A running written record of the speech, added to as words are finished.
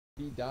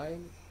Be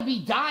dying? Be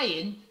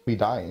dying? Be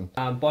dying.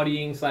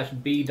 Bodying slash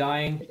be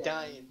dying. Be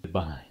dying.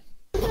 Goodbye.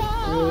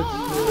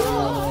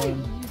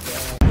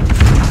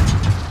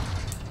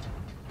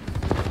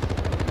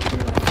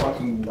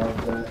 Fucking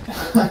love that.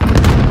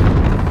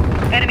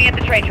 Enemy at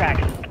the train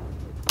tracks.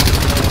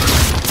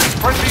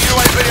 Friendly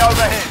UAV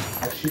overhead.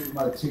 I shoot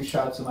my 2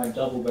 shots of my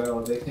double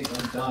barrel, they think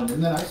I'm done,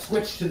 and then I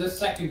switch to the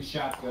second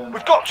shotgun.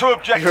 We've got 2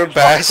 objectives. You're a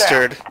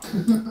bastard.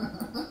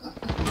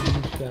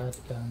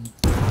 Shotgun.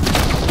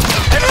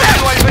 Enemy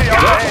UAV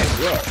overhead.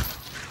 Yeah.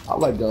 I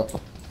like that.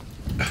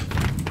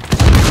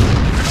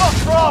 We've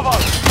lost Bravo.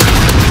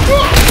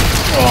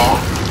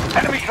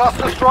 Enemy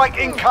cluster strike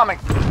incoming.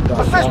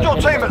 Assist your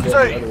team at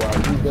sea.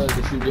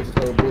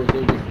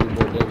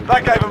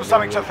 That gave them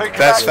something to think about.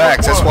 That's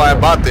facts. That's why I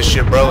bought this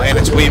shit, bro. And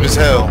it's weeb as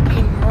hell.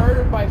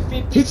 Murdered by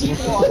 50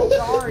 people.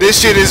 This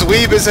shit is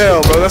weeb as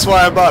hell, bro. That's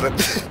why I bought it.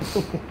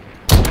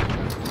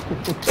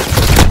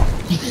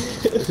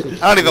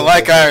 I don't even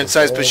like iron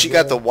sights, but she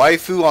got the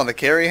waifu on the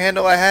carry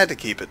handle. I had to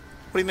keep it.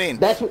 What do you mean?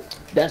 That's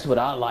what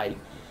I like.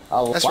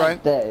 I That's like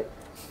right. that.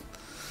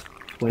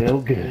 Well,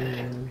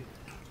 good.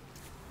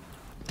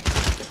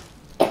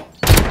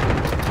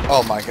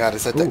 Oh my god,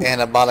 is that the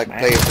anabolic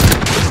blade?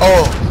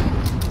 Oh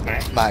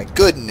my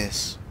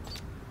goodness.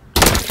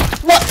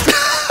 What?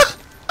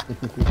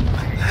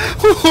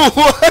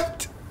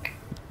 What?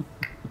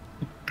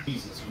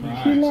 Jesus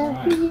Christ.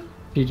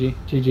 GG.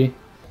 GG.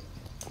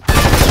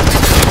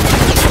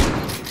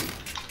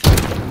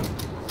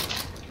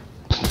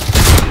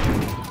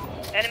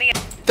 Enemy.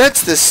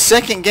 That's the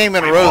second game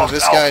in a row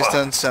this guy's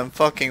done some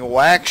fucking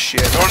whack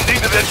shit. Don't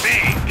need it at B.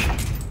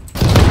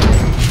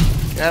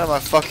 Get out of my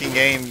fucking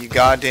game, you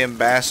goddamn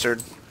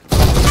bastard.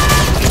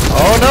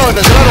 Oh no,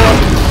 there's another one.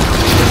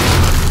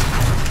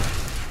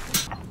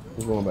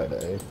 We're going back to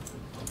A.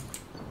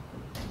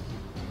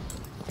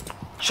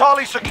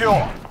 Charlie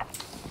secure.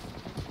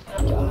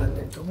 God,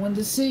 they're going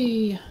to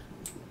see.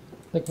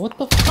 Like, what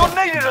the You're fuck?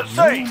 needed at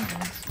sea.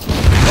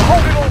 We're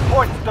holding all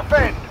points.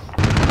 Defend.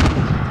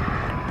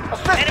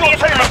 Assist Enemy your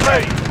team at B.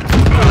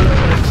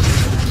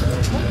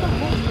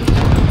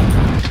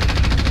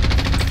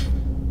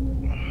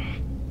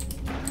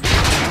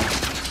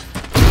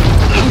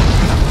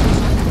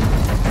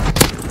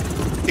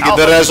 You get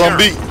that ass on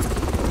beat.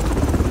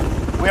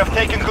 We have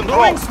taken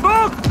control.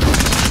 Smoke!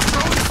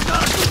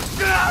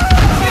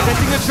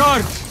 Setting a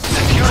charge!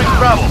 Securing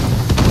Bravo.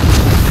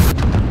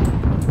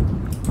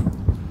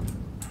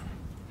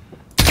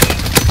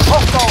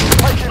 Hostiles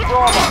taking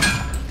Bravo.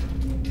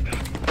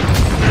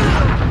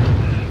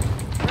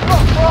 We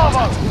lost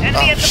Bravo.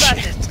 Enemy at the shit.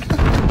 buses.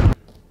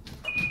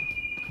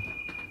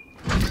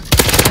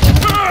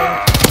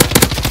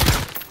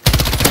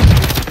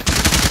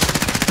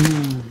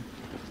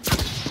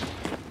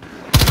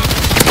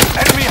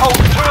 Enemy holds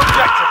 2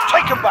 objectives.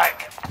 Take them back.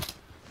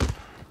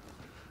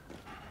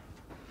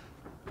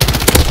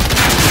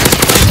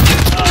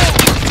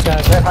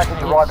 They're making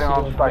you right there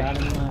on station.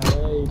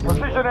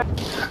 Precision in.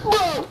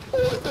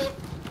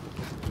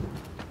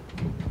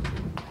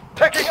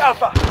 Taking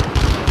Alpha.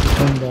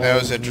 That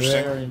was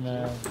interesting. Very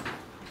mad.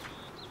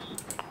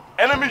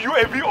 Enemy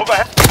UAV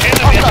overhead.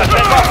 Enemy at the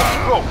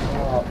Go.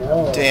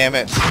 Damn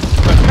it.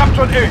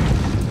 Capture A.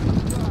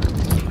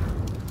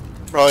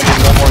 Probably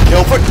need one more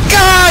kill for.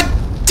 God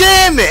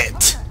damn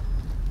it!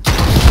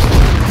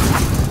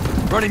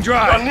 Running You're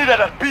dry! needed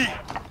at B.